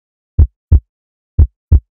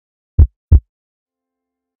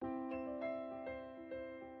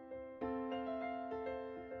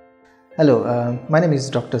Hello, my name is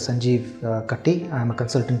Dr. Sanjeev Katti. I am a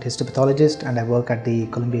consultant histopathologist and I work at the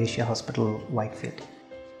Columbia Asia Hospital, Whitefield.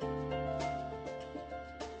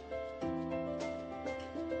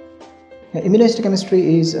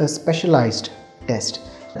 Immunohistochemistry is a specialized test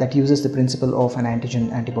that uses the principle of an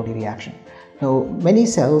antigen-antibody reaction. Now, many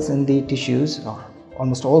cells in the tissues, or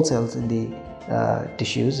almost all cells in the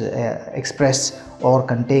tissues, express or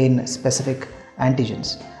contain specific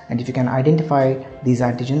antigens. And if you can identify these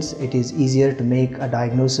antigens, it is easier to make a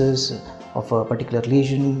diagnosis of a particular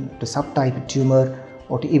lesion, to subtype a tumor,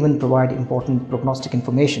 or to even provide important prognostic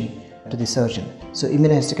information to the surgeon. So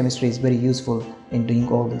immunohistochemistry is very useful in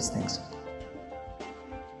doing all these things.